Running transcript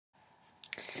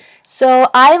So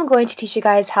I am going to teach you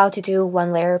guys how to do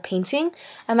one layer painting.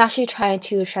 I'm actually trying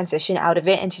to transition out of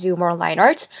it and to do more line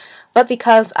art, but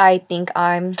because I think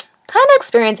I'm kind of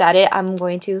experienced at it, I'm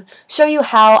going to show you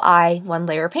how I one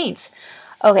layer paint.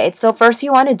 Okay, so first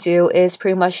you want to do is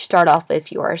pretty much start off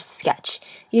with your sketch.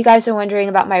 You guys are wondering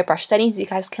about my brush settings. You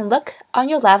guys can look on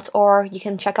your left, or you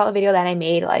can check out a video that I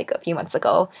made like a few months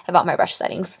ago about my brush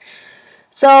settings.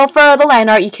 So for the line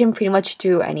art, you can pretty much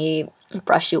do any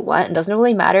brush you want. It doesn't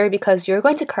really matter because you're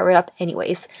going to cover it up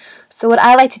anyways. So what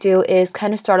I like to do is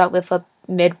kind of start out with a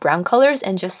mid brown colors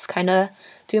and just kind of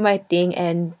do my thing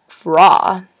and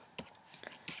draw.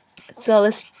 So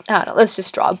let's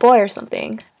just draw a boy or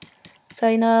something. So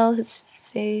you know his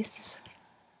face.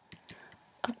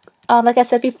 Like I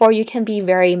said before, you can be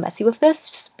very messy with this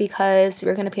just because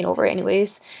we're going to paint over it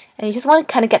anyways. And you just want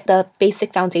to kind of get the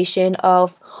basic foundation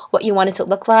of what you want it to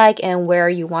look like and where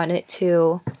you want it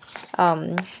to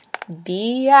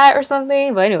be at or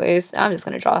something. But anyways, I'm just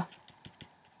going to draw.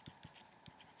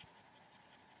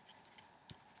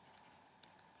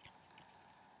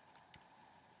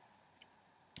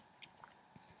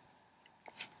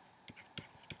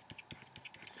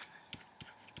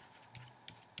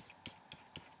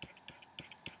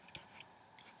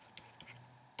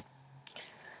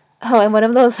 Oh, and one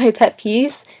of those my pet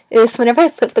peeves is whenever I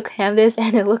flip the canvas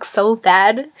and it looks so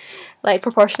bad, like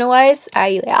proportional wise,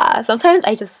 sometimes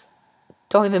I just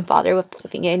don't even bother with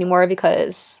flipping it anymore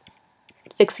because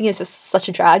fixing is just such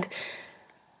a drag.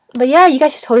 But yeah, you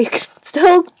guys should totally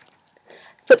still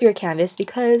flip your canvas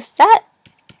because that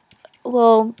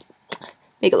will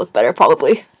make it look better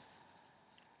probably.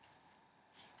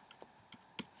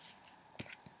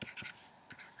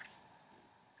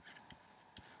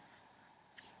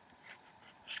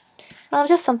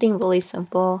 Just something really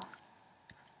simple.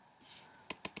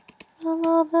 Let's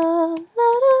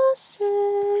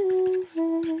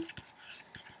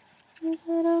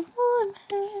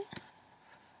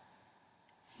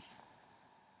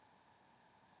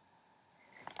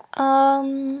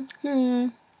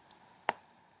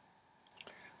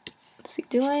see,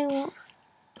 do I want...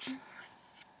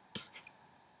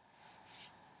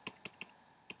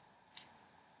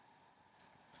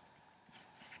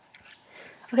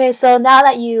 Okay, so now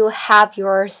that you have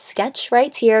your sketch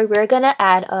right here, we're gonna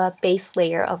add a base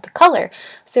layer of the color.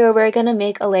 So we're gonna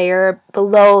make a layer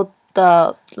below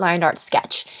the line art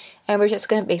sketch. And we're just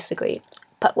gonna basically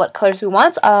put what colors we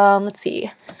want. Let's see.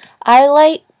 I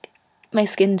like my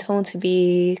skin tone to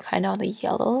be kind of on the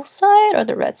yellow side or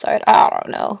the red side. I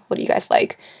don't know. What do you guys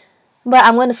like? But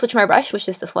I'm gonna switch my brush, which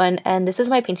is this one, and this is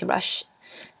my painting brush.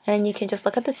 And you can just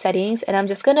look at the settings, and I'm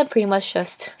just gonna pretty much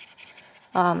just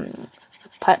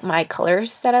put my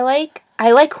colors that I like.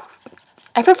 I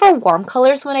prefer warm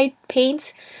colors when I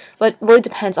paint, but it really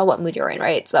depends on what mood you're in,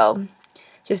 right? So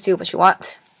just do what you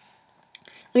want.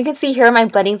 And you can see here my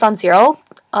blending's on 0,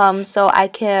 so I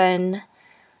can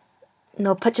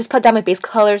just put down my base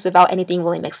colors without anything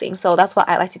really mixing. So that's what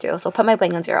I like to do. So put my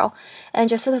blending on 0. And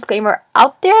just a disclaimer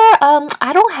out there,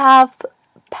 I don't have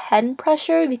pen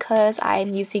pressure because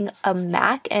I'm using a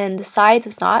Mac and the side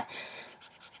does not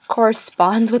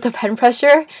corresponds with the pen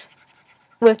pressure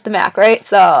with the Mac, right?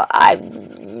 So I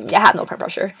have no pen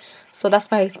pressure. So that's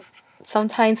why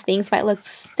sometimes things might look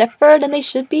stiffer than they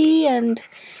should be, and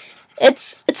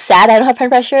it's sad I don't have pen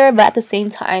pressure, but at the same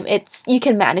time you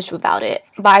can manage without it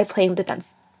by playing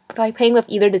with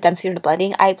either the density or the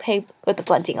blending. I play with the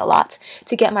blending a lot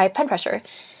to get my pen pressure.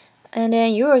 And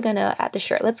then you are gonna add the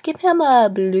shirt. Let's give him a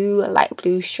light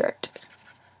blue shirt.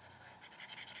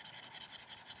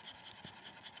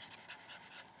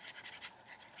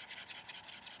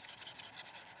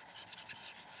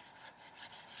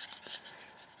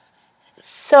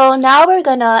 So now we're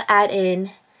gonna add in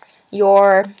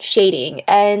your shading,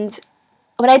 and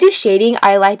when I do shading,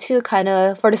 I like to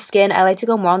for the skin, I like to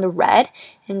go more on the red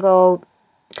and go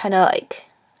kind of like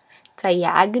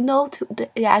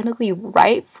diagonally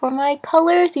right for my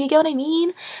colors. Do you get what I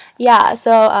mean? Yeah,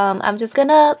 so I'm just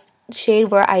gonna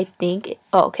shade where I think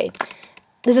okay.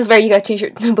 This is where you gotta change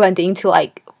your blending to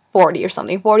like 40 or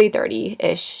something,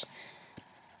 40-30-ish.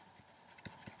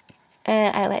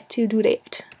 And I like to do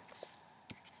that.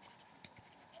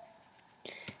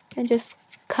 And just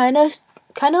kind of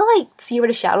like see where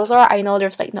the shadows are. I know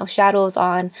there's like no shadows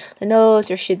on the nose.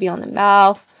 There should be on the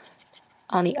mouth,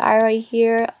 on the eye right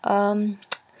here.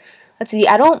 Let's see.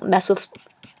 I don't mess with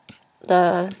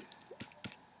the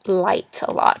light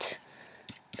a lot,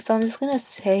 so I'm just gonna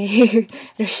say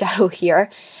there's shadow here.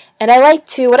 And what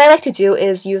I like to do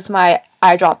is use my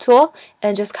eyedrop tool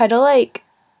and just kind of like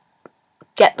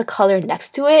get the color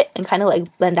next to it and kind of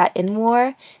like blend that in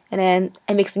more, and then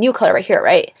it makes a new color right here,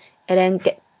 right? and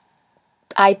then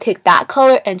I pick that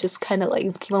color and just kind of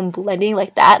like keep on blending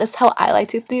like that. That's how I like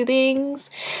to do things.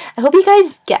 I hope you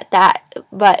guys get that,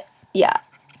 but yeah,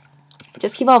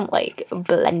 just keep on like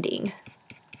blending.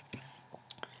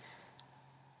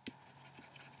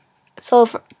 So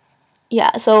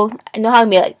so I know how I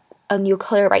made like a new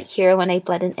color right here when I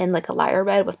blended in like a lighter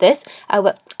red with this.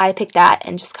 I picked that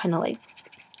and just kind of like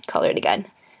color it again.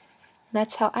 And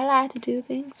that's how I like to do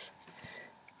things.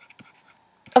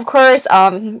 Of course,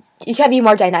 you can be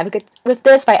more dynamic with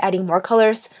this by adding more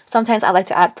colors. Sometimes I like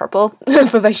to add purple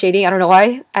for my shading. I don't know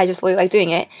why. I just really like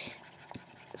doing it.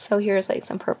 So here's like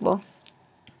some purple.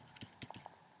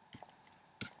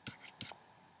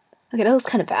 Okay, that looks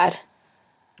kind of bad.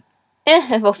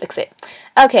 We'll fix it.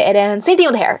 Okay, and then same thing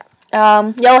with hair.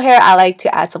 Yellow hair, I like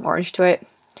to add some orange to it.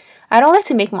 I don't like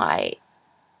to make my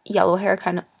yellow hair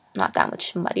kind of not that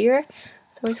much muddier.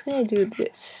 So we're just gonna do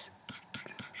this.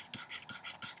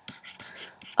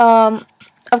 Of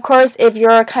course, if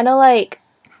you're kind of like,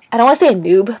 I don't want to say a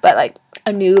noob, but like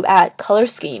a noob at color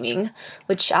scheming,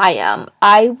 which I am,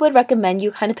 I would recommend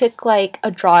you kind of pick like a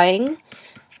drawing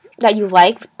that you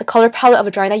like, the color palette of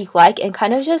a drawing that you like, and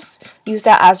kind of just use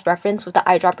that as reference with the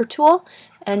eyedropper tool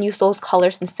and use those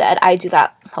colors instead. I do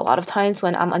that a lot of times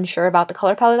when I'm unsure about the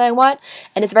color palette that I want,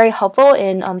 and it's very helpful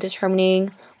in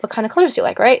determining what kind of colors you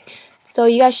like, right? So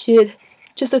you guys should,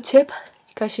 just a tip,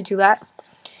 you guys should do that.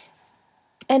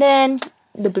 And then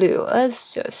the blue,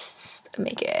 let's just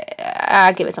make it,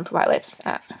 give it some highlights.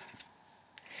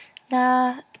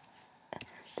 Nah,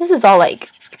 this is all like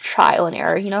trial and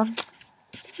error, you know?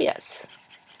 Yes.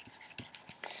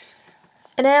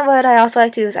 And then what I also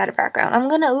like to do is add a background. I'm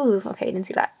gonna, ooh, okay, didn't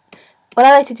see that. What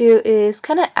I like to do is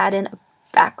kind of add in a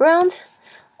background,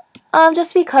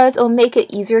 just because it'll make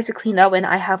it easier to clean up when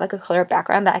I have like a color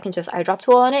background that I can just eyedrop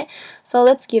tool on it. So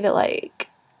let's give it like,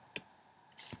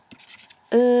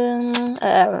 lilac?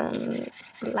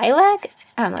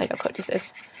 I don't know what color this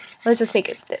is. Let's just make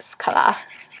it this color.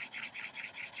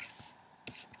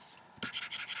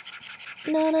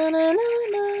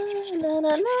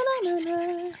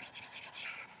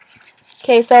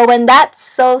 Okay,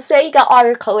 so say you got all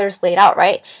your colors laid out,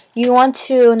 right? You want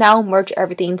to now merge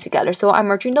everything together. So I'm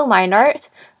merging the line art,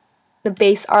 the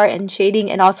base art and shading,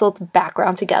 and also the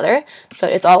background together. So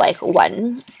it's all like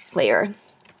one layer.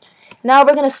 Now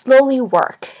we're going to slowly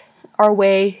work our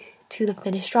way to the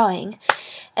finished drawing.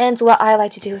 And what I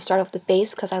like to do is start off the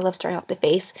face, because I love starting off the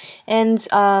face. And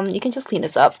you can just clean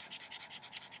this up.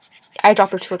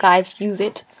 Eyedropper tool, guys, use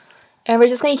it. And we're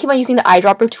just going to keep on using the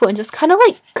eyedropper tool and just kind of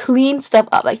like clean stuff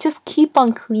up. Like just keep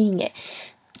on cleaning it.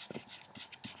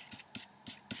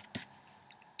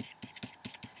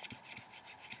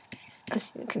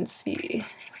 As you can see,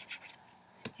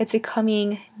 it's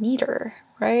becoming neater,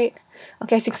 right?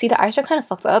 Okay, as you can see, the eyes are kind of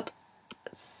fucked up.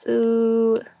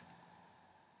 So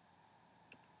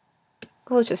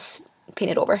we'll just paint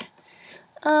it over.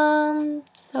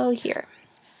 So here.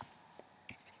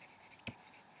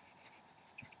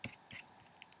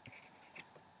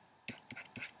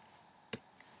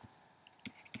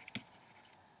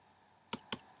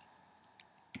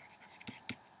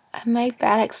 Am I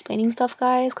bad at explaining stuff,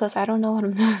 guys? Because I don't know what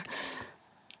I'm doing.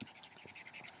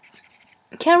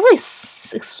 Can't really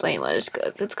explain much,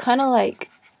 because it's kind of like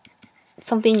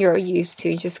something you're used to.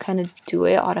 You just kind of do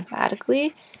it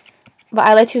automatically. But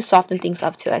I like to soften things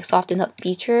up too, like soften up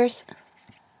features.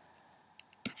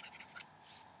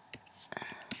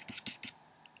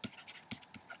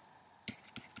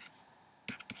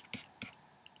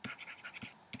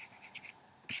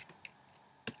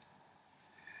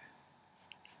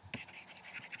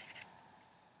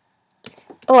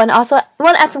 Oh, and also, I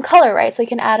want to add some color, right? So you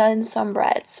can add in some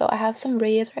reds. So I have some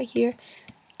reds right here.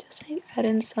 Just like add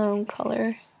in some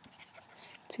color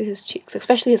to his cheeks,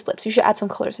 especially his lips. You should add some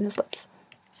colors in his lips.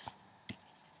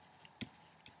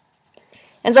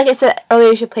 And like I said earlier,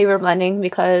 you should play with blending,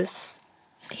 because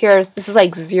this is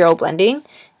like 0 blending.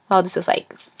 Well, this is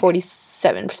like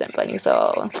 47% blending,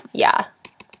 so yeah.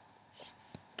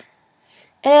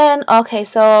 And then, okay,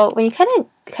 so when you kind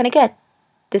of get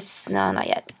this, no, not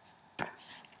yet.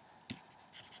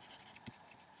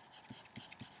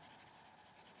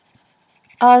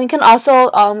 You can also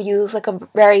use like a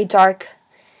very dark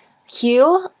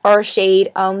hue or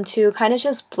shade to kind of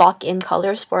just block in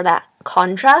colors for that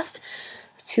contrast,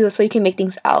 so you can make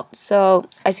things out. So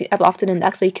I blocked it in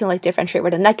neck, so you can like differentiate where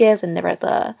the neck is and where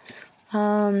the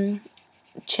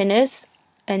chin is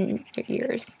and your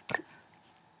ears.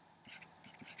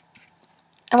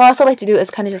 And what I also like to do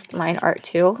is kind of just line art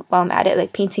too while I'm at it,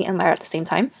 like painting and line art at the same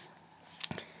time.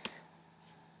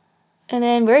 And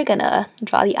then we're gonna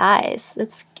draw the eyes.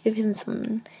 Let's give him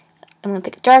some I'm going to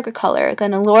pick a darker color,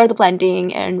 going to lower the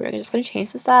blending, and we're just going to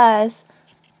change the size.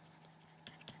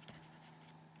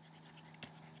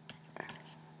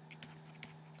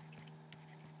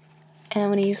 And I'm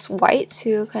going to use white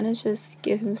to kind of just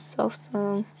give himself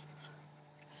some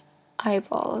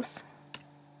eyeballs.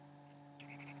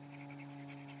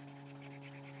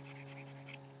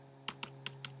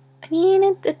 I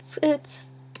mean,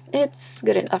 it's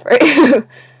good enough, right?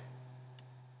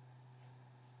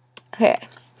 Okay.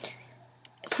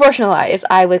 Proportional-wise,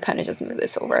 I would kind of just move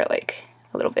this over like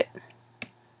a little bit,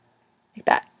 like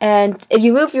that. And if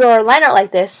you move your liner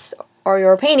like this, or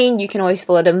your painting, you can always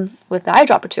fill it in with the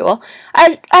eyedropper tool.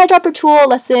 Eyedropper tool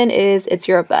lesson is it's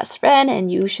your best friend,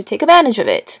 and you should take advantage of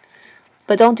it.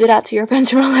 But don't do that to your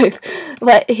friends in real life.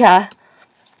 But yeah.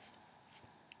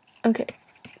 Okay.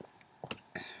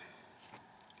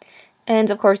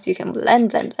 And of course you can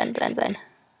blend.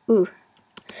 Ooh.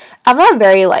 I'm not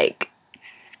very like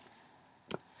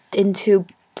into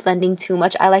blending too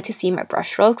much. I like to see my brush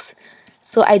strokes.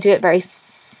 So I do it very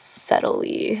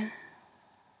subtly.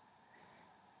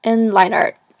 In line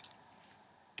art.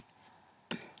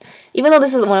 Even though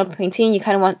this is one of painting, you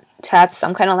kind of want to add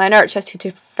some kind of line art just to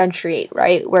differentiate,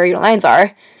 right, where your lines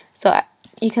are. So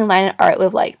you can line art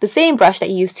with like the same brush that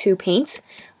you use to paint,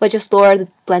 but just lower the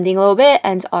blending a little bit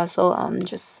and also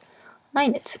just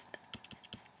line it.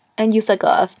 And use like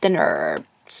a thinner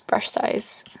brush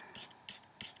size.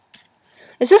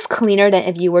 It's just cleaner than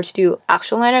if you were to do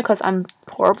actual liner because I'm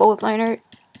horrible with line art.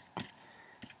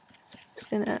 So I'm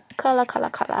just gonna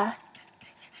color.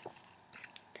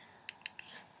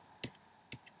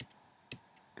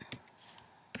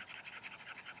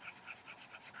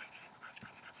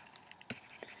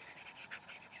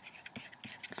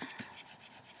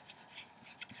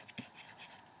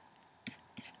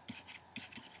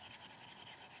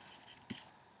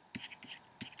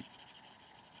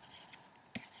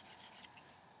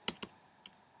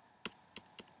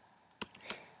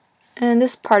 And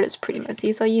this part is pretty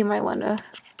messy, so you might want to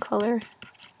color.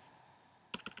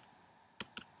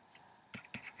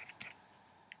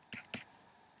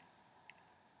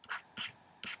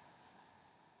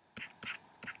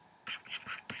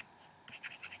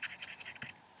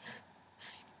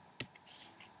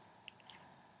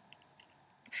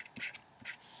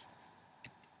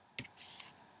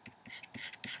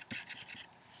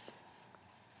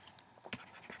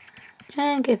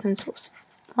 And give him some.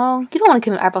 Well, you don't want to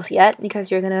give him eyebrows yet because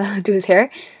you're gonna do his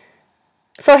hair.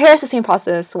 So hair is the same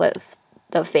process with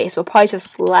the face, but probably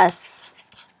just less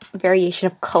variation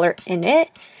of color in it.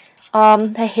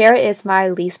 The hair is my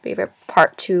least favorite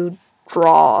part to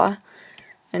draw,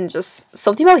 and just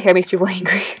something about hair makes me really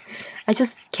angry. I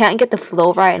just can't get the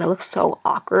flow right, and it looks so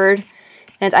awkward,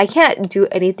 and I can't do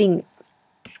anything.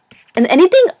 And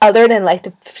anything other than like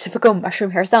the typical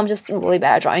mushroom hairstyle, I'm just really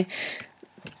bad at drawing.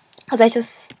 Because I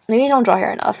just, maybe I don't draw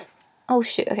hair enough. Oh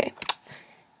shoot, okay.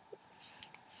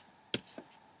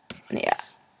 Yeah.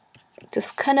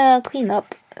 Just kind of clean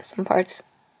up some parts.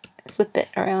 Flip it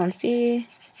around, see?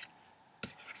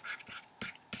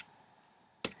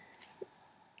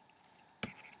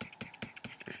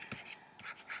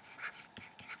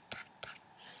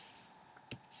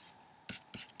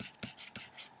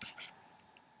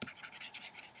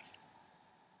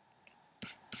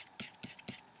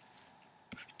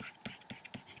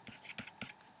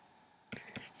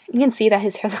 You can see that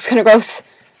his hair looks kind of gross.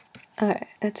 Okay,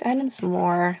 let's add in some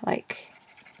more, like,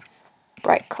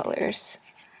 bright colors.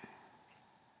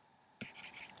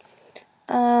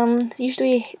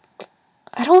 Usually,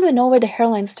 I don't even know where the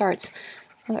hairline starts.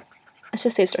 Okay, let's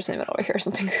just say it starts in the middle right here or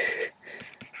something.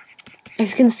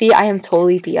 As you can see, I am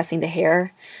totally BSing the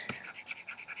hair.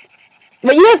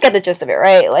 But you guys get the gist of it,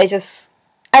 right? Like, just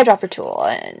eyedropper tool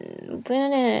and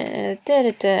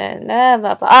blah,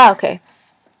 blah, blah. Ah, okay.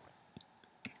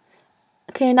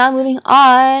 Okay, now moving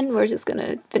on, we're just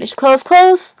gonna finish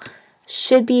close.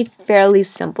 Should be fairly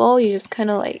simple. You're just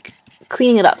kind of like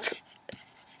cleaning it up.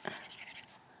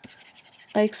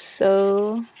 Like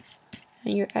so.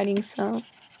 And you're adding some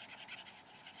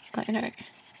liner.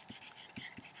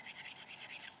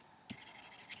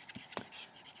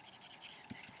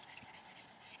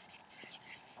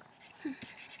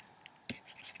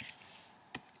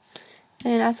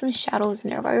 And add some shadows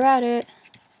in there while you're at it.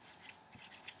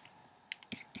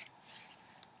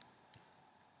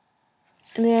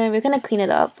 And then we're going to clean it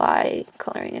up by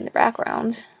coloring in the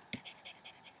background.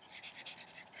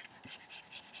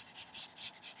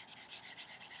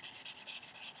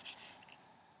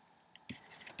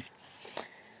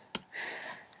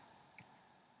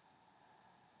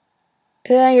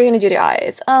 And then you're going to do the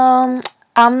eyes. I'm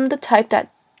the type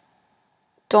that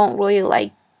don't really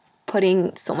like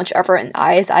putting so much effort in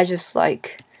eyes. I just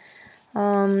like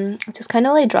just kind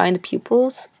of like drawing the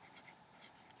pupils,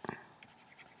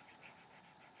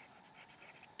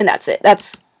 and that's it.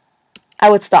 I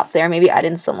would stop there. Maybe add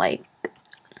in some like,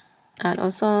 I don't know,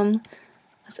 some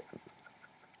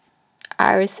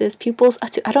irises, pupils.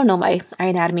 I don't know my eye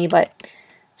anatomy, but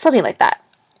something like that.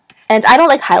 And I don't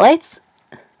like highlights,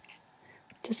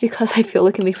 just because I feel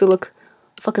like it makes it look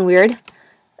fucking weird.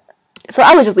 So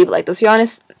I would just leave it like this, to be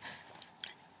honest.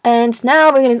 And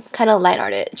now we're gonna kind of line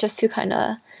art it, just to kind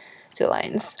of do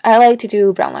lines. I like to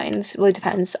do brown lines. It really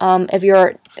depends. If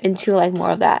you're into like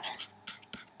more of that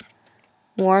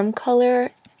warm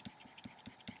color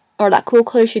or that cool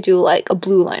color, you should do like a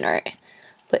blue line art.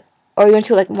 But or you want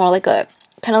to like more like a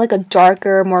kind of like a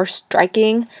darker, more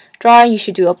striking drawing, you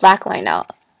should do a black line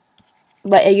out.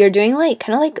 But if you're doing like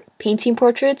kind of like painting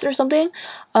portraits or something,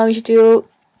 you should do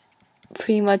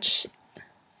pretty much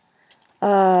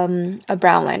a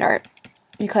brown line art,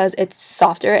 because it's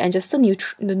softer and just the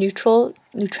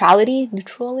neutrality,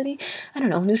 I don't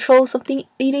know, neutral something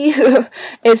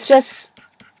it's just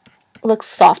looks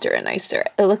softer and nicer.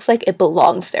 It looks like it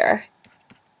belongs there.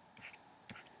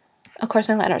 Of course,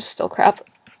 my line art is still crap.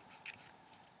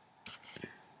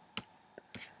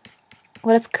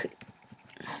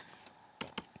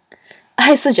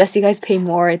 I suggest you guys pay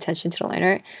more attention to the line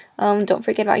art. Don't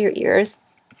forget about your ears.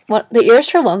 The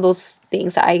ears are one of those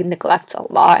things that I neglect a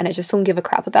lot, and I just don't give a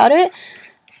crap about it.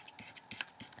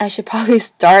 I should probably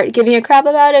start giving a crap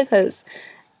about it, because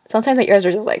sometimes my ears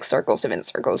are just like circles, different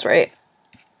circles, right?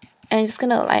 And I'm just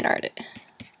gonna line art it.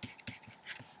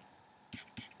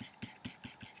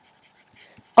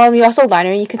 You also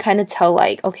liner, you can kind of tell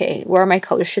like, okay, where my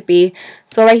colors should be.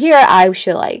 So right here, I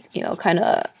should like, you know, kind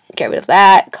of get rid of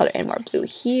that, color in more blue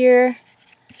here.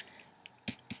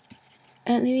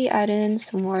 And maybe add in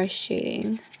some more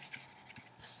shading.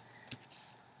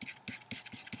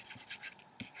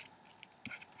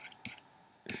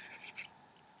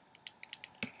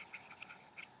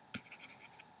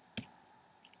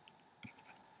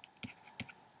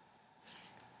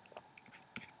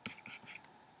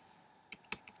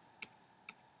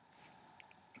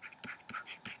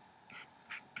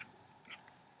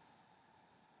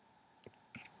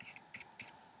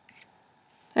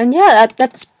 And yeah,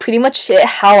 that's pretty much it,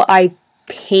 how I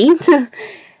paint.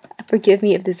 Forgive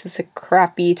me if this is a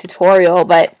crappy tutorial,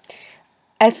 but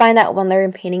I find that one layer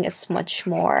in painting is much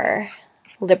more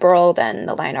liberal than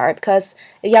the line art, because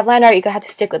if you have line art, you have to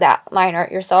stick with that line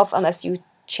art yourself unless you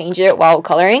change it while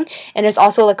coloring. And there's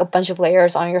also like a bunch of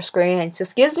layers on your screen, and it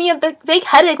just gives me a big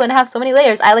headache when I have so many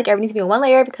layers. I like everything to be on one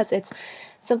layer because it's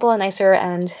simple and nicer,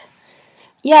 and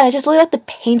yeah, I just really like the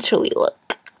painterly look.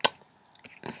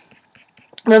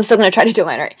 But I'm still gonna try to do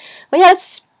line art. But yeah,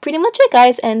 that's pretty much it,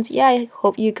 guys. And yeah, I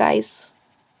hope you guys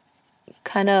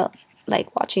kind of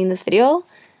like watching this video.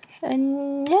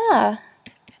 And yeah,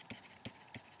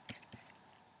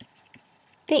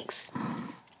 thanks.